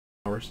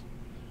Hours.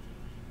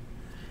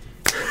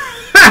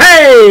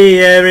 Hey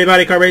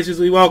everybody, Car Racers,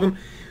 we welcome.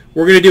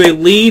 We're going to do a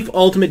Leaf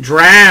Ultimate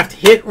Draft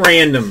hit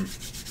random. It's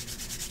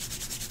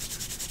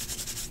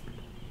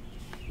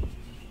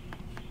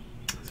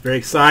very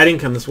exciting.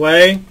 Come this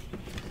way.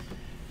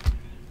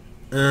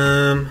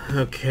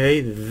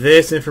 Okay,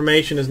 this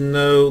information is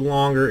no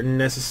longer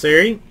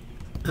necessary.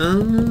 I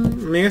mean,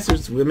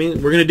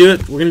 we're going to do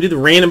it. We're going to do the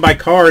random by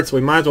card, so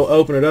we might as well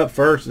open it up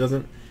first. It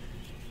doesn't.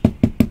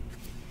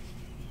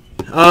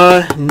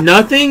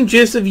 Nothing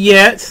just of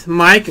yet,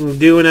 Mike. I'm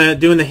doing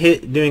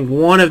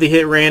one of the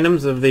hit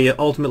randoms of the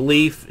Ultimate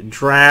Leaf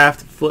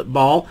Draft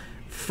Football.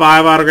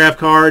 5 autograph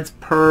cards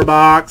per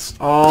box,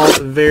 all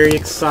very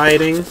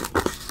exciting.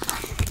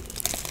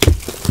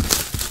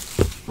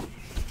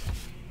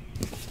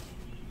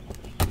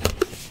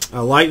 I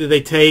like that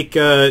they take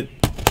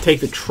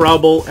the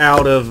trouble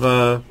out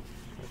of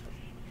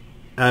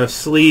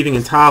sleeving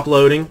and top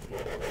loading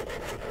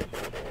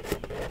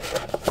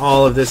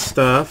all of this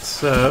stuff.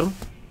 So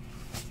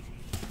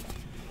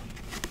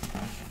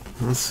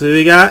let's see what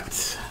we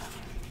got.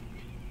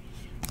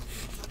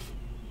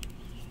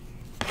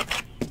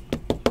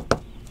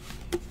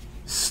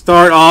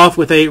 Start off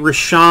with a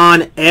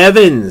Rashaan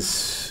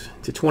Evans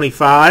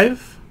 /25.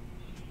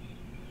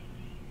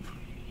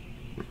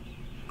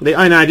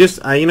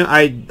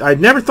 I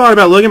never thought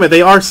about looking, but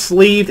they are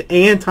sleeved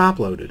and top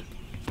loaded.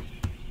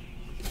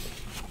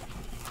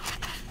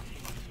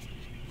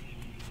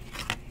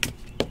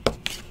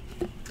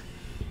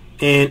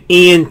 And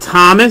Ian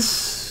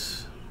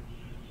Thomas,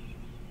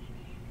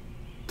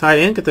 tight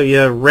end, got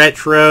the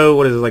retro,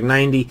 what is it, like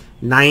 90,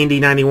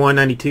 91,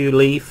 92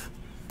 Leaf.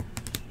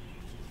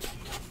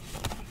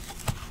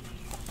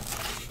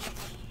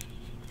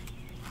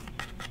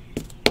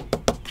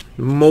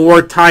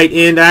 More tight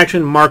end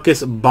action,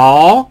 Marcus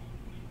Ball.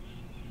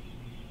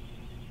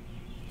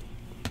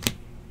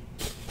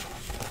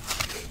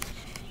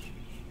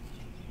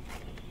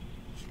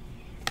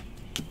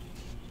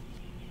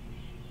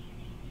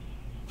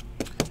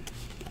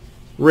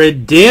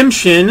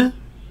 Redemption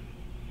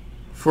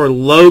for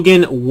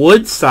Logan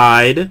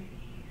Woodside,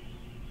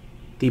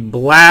 the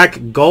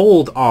black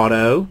gold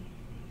auto.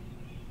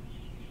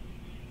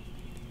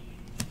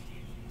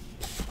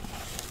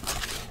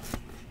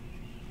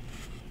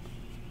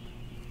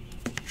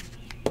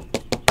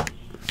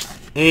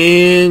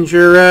 And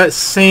your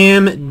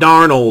Sam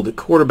Darnold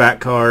quarterback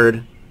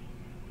card,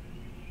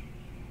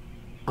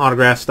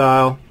 autograph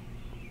style.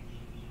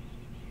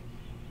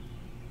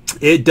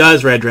 It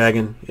does, Red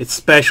Dragon. It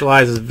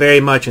specializes very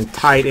much in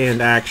tight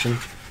end action.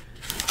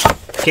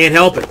 Can't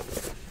help it.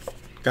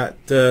 Got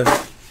a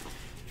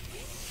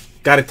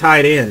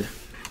tight end.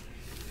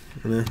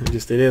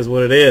 It is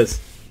what it is.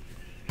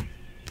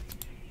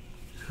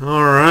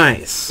 All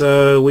right,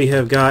 so we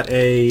have got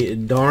a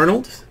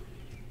Darnold.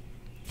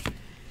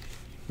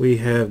 We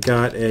have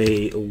got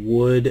a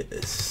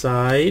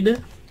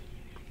Woodside.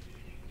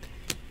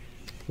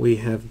 We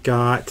have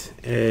got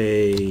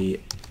a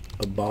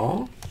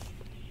Ball.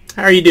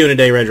 How are you doing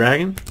today, Red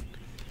Dragon?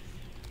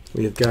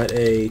 We've got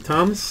a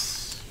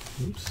Thomas.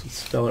 Oops, let's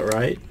spell it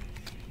right.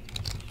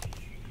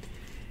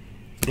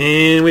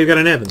 And we've got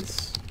an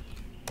Evans.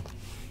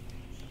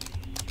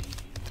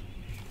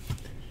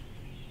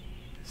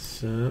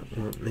 So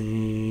let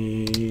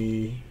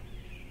me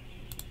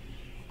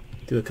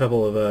do a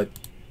couple of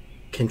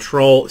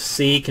Control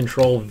C,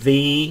 Control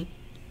V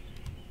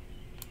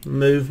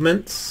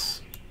movements.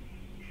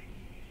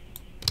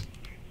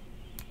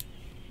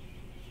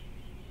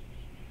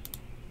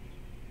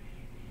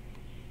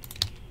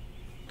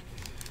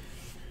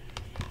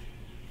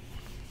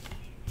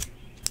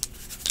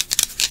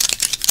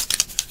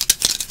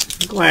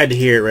 Glad to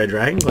hear it, Red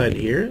Dragon. Glad to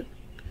hear it.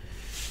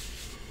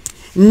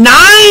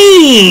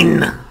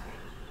 9!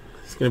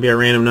 It's going to be a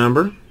random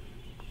number.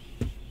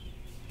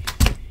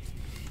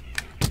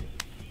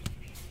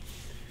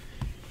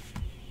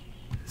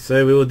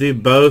 So we will do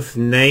both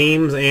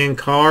names and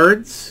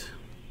cards.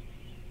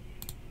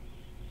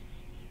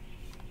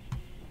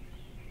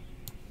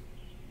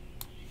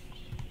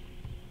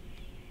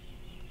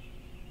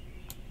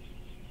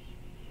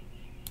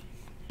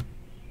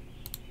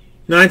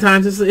 Nine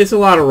times, it's a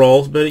lot of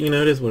rolls, but you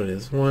know, it is what it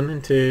is. 1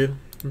 and 2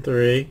 and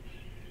 3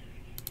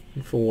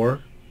 and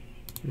 4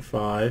 and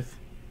 5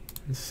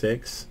 and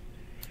 6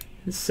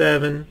 and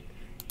 7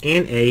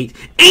 and 8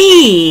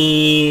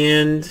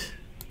 and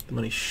the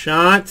money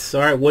shots. All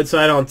right,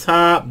 Woodside on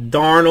top.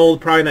 Darnold,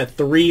 probably that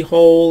 3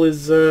 hole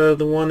is the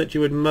one that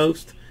you would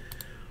most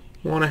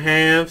want to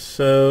have.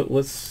 So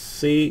let's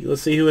see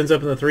who ends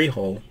up in the 3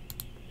 hole.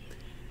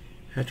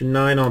 After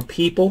 9 on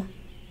people.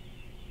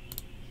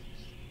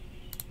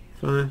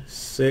 5,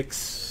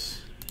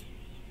 6,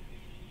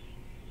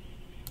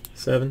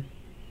 7,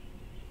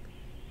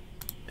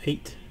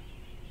 8,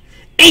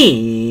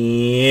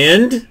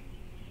 and the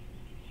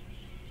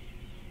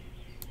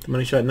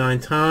money shot 9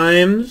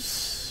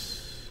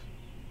 times.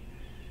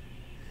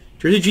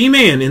 Jersey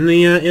G-Man in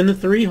the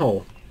 3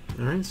 hole.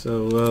 All right,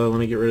 so let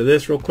me get rid of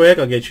this real quick.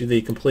 I'll get you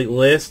the complete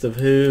list of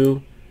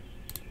who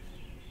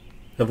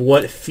of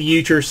what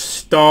future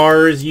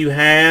stars you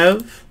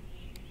have.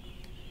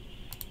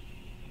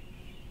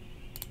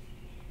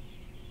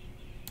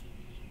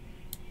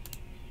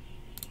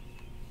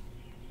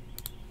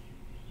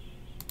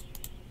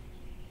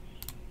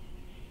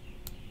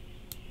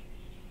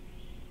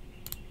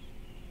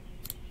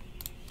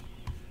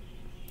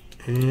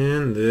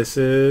 And this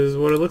is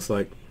what it looks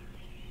like.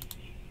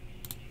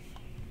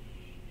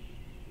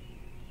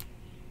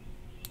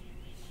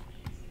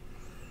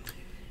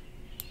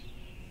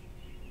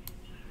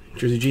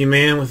 Jersey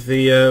G-Man with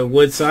the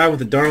Woodside, with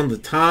the Darnold, the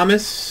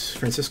Thomas,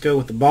 Francisco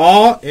with the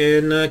Ball,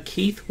 and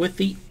Keith with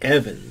the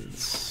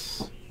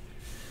Evans.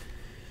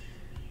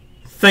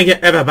 Thank you,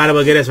 everybody.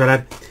 We'll get this right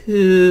out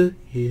to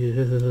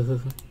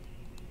you.